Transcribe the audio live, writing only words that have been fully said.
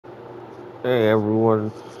Hey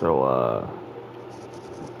everyone,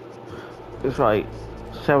 it's like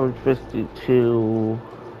 7:52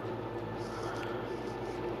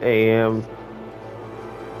 a.m.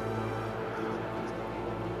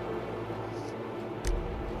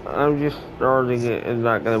 I'm just starting it and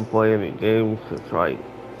not gonna play any games. It's like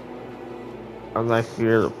I'm not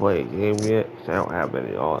here to play a game yet 'cause I don't have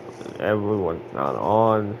any on. Everyone's not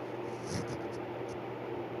on,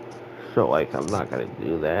 so like I'm not gonna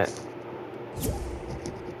do that.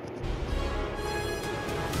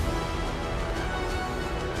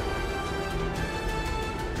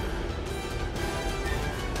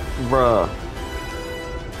 Bruh.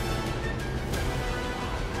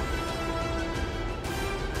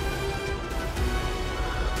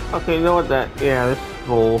 Okay, you know what yeah, this is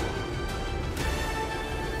full.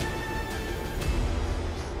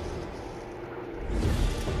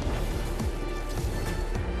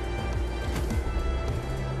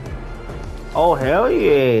 Oh hell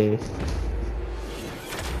yeah.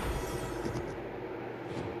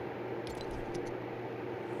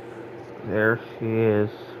 There she is.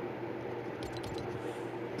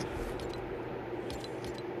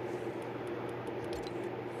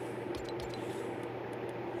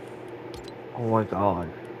 Oh my god.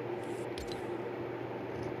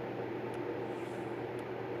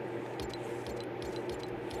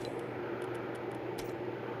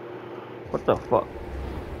 What the fuck?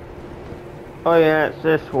 Oh yeah, it's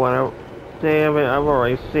this one. Damn it, I've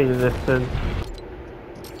already seen this thing.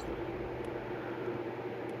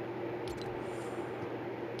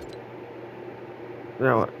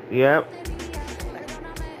 No, yep.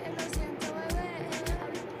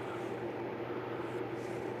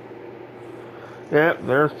 Yep,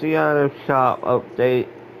 there's the item shop update.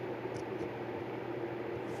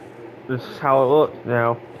 This is how it looks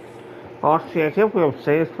now. Honestly, I can't believe I'm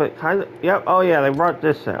saying this, but kind of, yep, oh yeah, they brought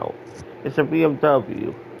this out. It's a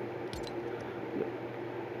BMW.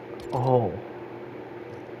 Oh.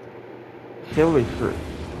 Chemistry.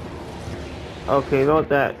 Okay, you know what,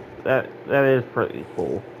 that is pretty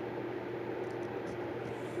cool.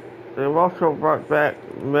 They've also brought back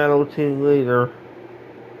Metal Team Leader.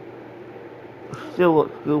 Still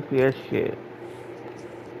looks goofy as shit.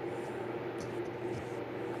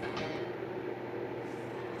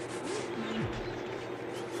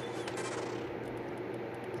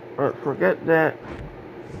 But forget that.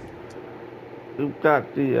 We've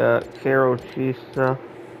got the Carol Cheese stuff.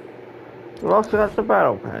 We've also got the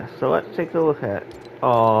Battle Pass, so let's take a look at it.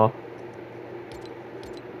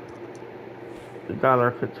 We got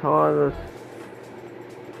our katanas.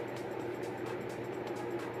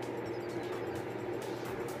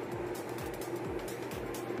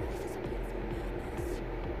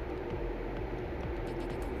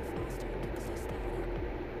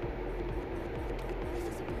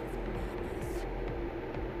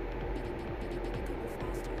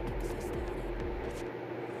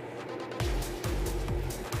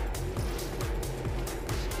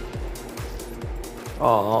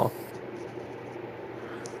 Oh,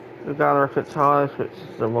 we got our katanas, which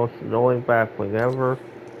is the most annoying backbling ever.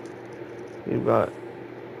 We've got,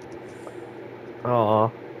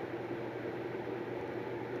 oh,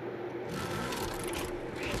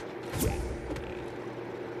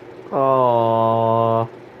 oh.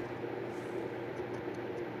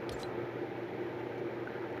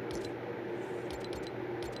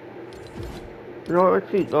 You know what, let's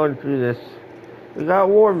keep going through this. We got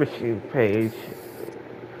War Machine page.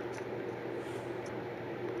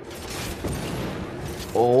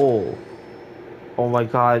 Oh. Oh my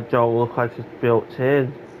god, it don't look like it's built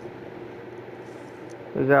in.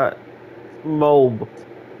 We got Mob.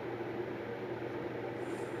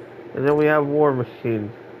 And then we have War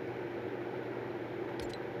Machine.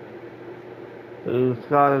 Who's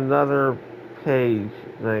got another page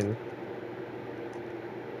thing.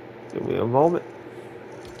 Give me a moment.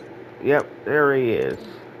 Yep, there he is.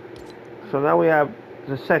 So now we have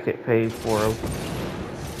the second page for him.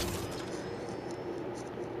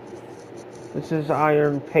 This is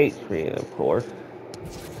Iron Patriot, of course.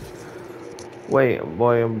 Wait,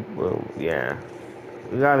 boy, boom, yeah.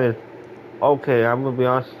 We got his. Okay, I'm gonna be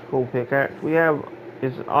honest. Cool pickaxe. We have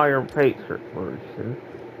his Iron Patriot version.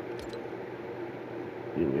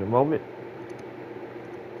 Give me a moment.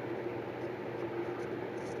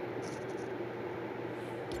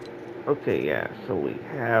 Okay, yeah. So we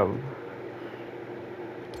have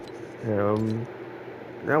him.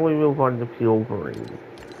 Now we move on to Pilgrim.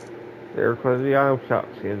 There's where the item shop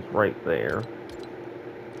is right there.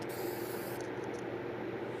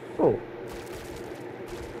 Oh.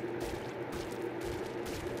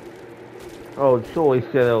 Oh, Joey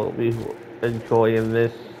said I'll be enjoying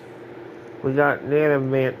this. We got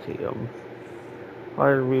Nanomantium,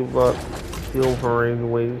 100 V-Bucks,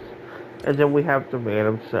 Wolverine wings, and then we have the man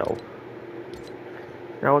himself.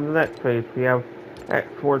 Now on the next page we have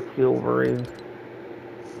X-Force Wolverine.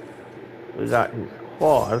 We got his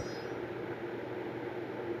claws.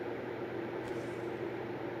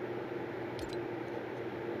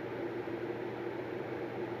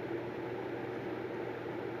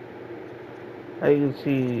 As you can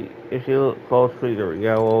see, if you look closely, they're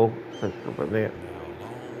yellow, such a banana.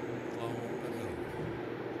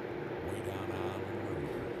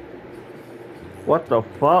 What the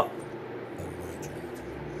fuck?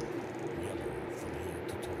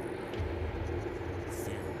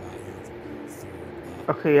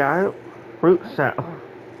 Okay, fruit salad.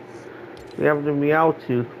 We have the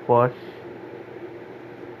Meowtooth plush.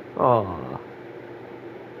 Aww.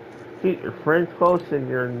 Keep your friends close and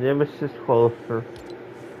your nemesis closer.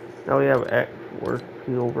 Now we have X-Force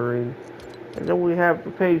Wolverine. And then we have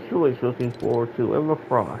the page you was looking forward to, Emma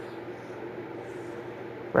Frost.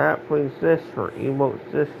 That brings this, or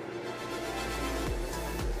emotes this.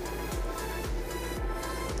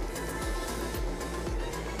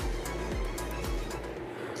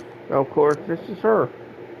 Now, of course, this is her.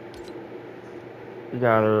 We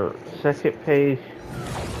got her second page.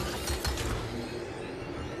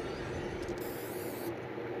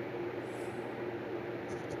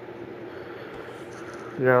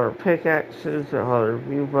 We got her pickaxes, 100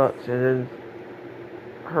 V-Bucks, and then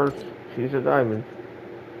her, she's a diamond.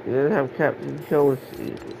 We then have Captain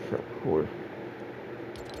Jonesy, which of course.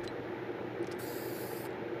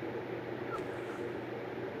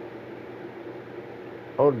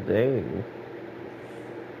 Oh dang.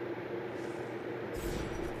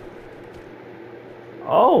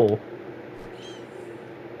 Oh!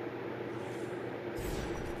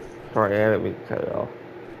 Sorry, I didn't mean to cut it off.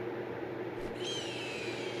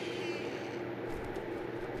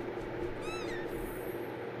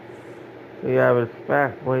 We have a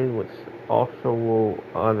back blade, which also will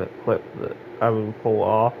unclip pull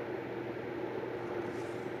off.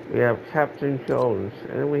 We have Captain Jones,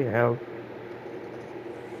 and we have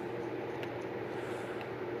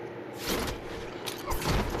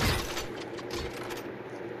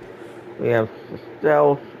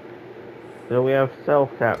Stealth, then we have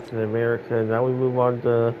Stealth Captain America, and now we move on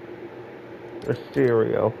to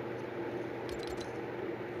Mysterio.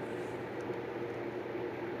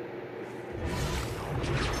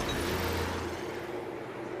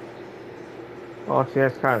 Oh, see,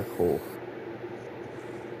 that's kind of cool.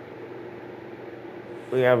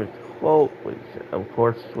 We have his cloak, which, of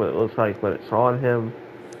course, is what it looks like when it's on him.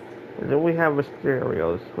 And then we have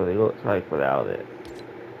Mysterio's, what he looks like without it.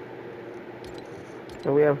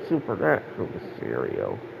 And we have Supernatural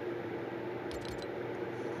Mysterio.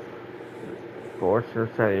 Of course, there's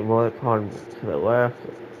that emoticon to the left.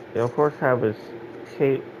 We, of course, have his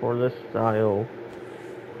cape for this style.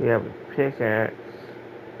 We have his pickaxe.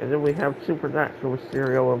 And then we have Supernatural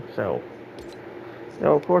Mysterio himself.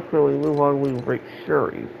 Now, of course, when we move on, we reach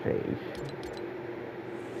Shuri's page.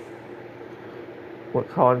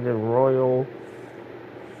 Wakandan Royal.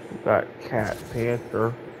 We've got Cat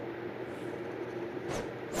Panther.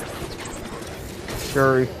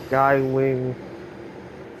 Shuri Skywing.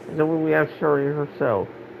 And then we have Shuri herself.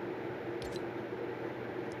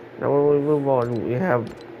 Now, when we move on, we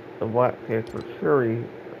have the Black Panther Shuri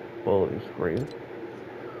loading screen.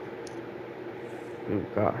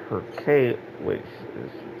 We've got her cape, which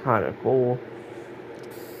is kind of cool.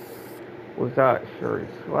 We got Shuri's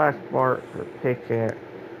slash mark, her pickaxe.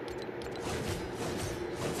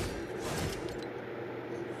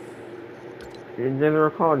 And then her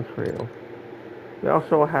contrail. We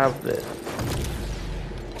also have this.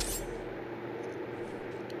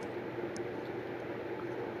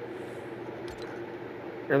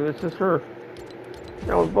 And this is her.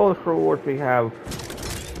 Now with both rewards we have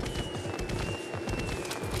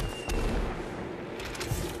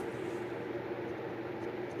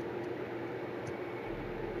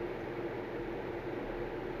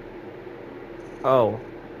oh.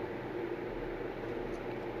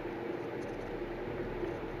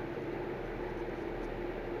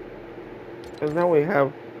 And now we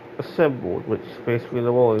have assembled, which is basically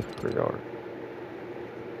the rolling screen art.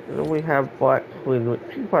 And then we have Black Quin, which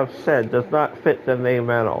people have said does not fit the name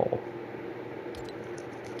at all.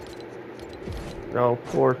 Now, of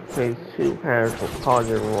course, phase 2 has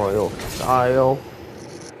Wakandan Royal style.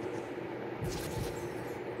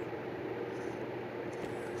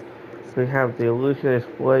 We have the Illusionist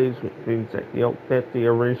Blaze, which means that you don't get the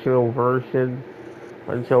original version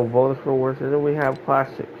until bonus rewards. And then we have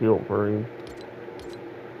Plastic Wolverine.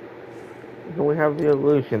 So we have the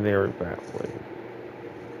illusionary family.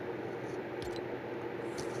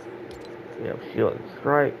 We have shield and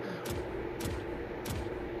strikes.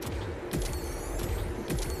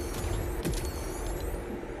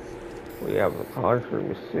 We have the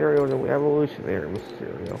conjuring Mysterio, and then we have illusionary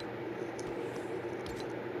Mysterio.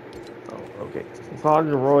 Oh, okay.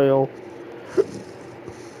 Conjure Royal.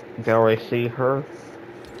 You can already see her.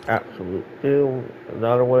 Absolute Doom.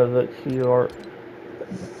 Another one of the key art.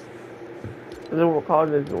 And then we'll call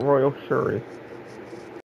it Royal Shuri.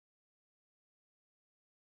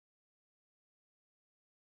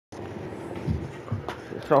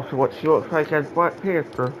 It's also what she looks like as Black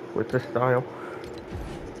Panther with the style.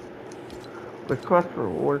 With quest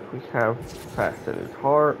rewards, we have Fast in His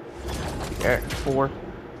Heart, the X-Force,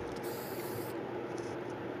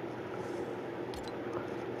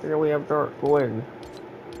 and then we have Dark Quin.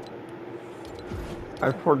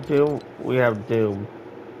 As for Doom, we have Doom.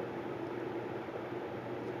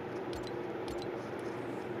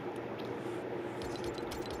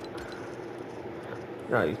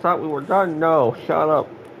 Now, you thought we were done? No, shut up.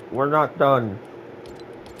 We're not done.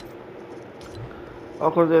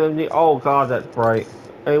 Oh god, that's bright.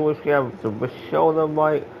 Anyways, we have the Mishona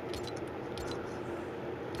Might.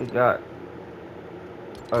 We got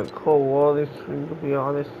a cool wall screen, to be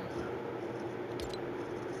honest.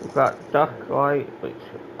 We got Duck Light, which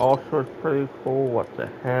also is pretty cool. What the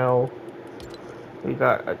hell? We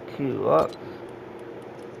got a T-Lux.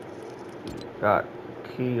 We got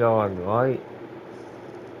Key on Light.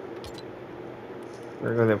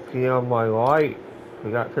 We're gonna pee on my light. We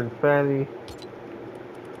got confetti.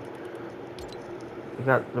 We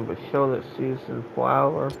got the Mishona Season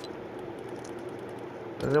Flower.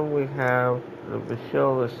 And then we have the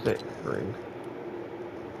Mishona 6 ring.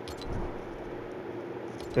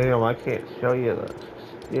 Damn, I can't show you the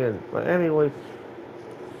skin. But anyways,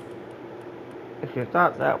 if you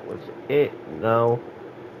thought that was it, no.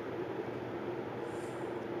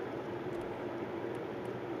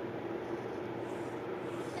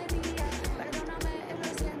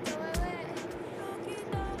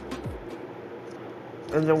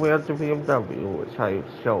 And then we have the BMW, which I've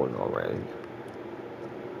shown already.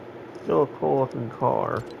 Still a cool looking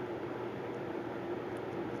car.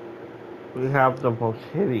 We have the most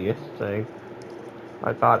hideous thing.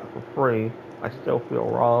 I got it for free. I still feel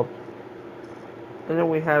robbed. And then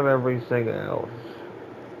we have everything else.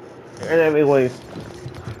 And anyways,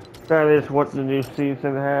 that is what the new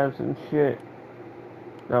season has and shit.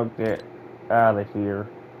 Now get out of here.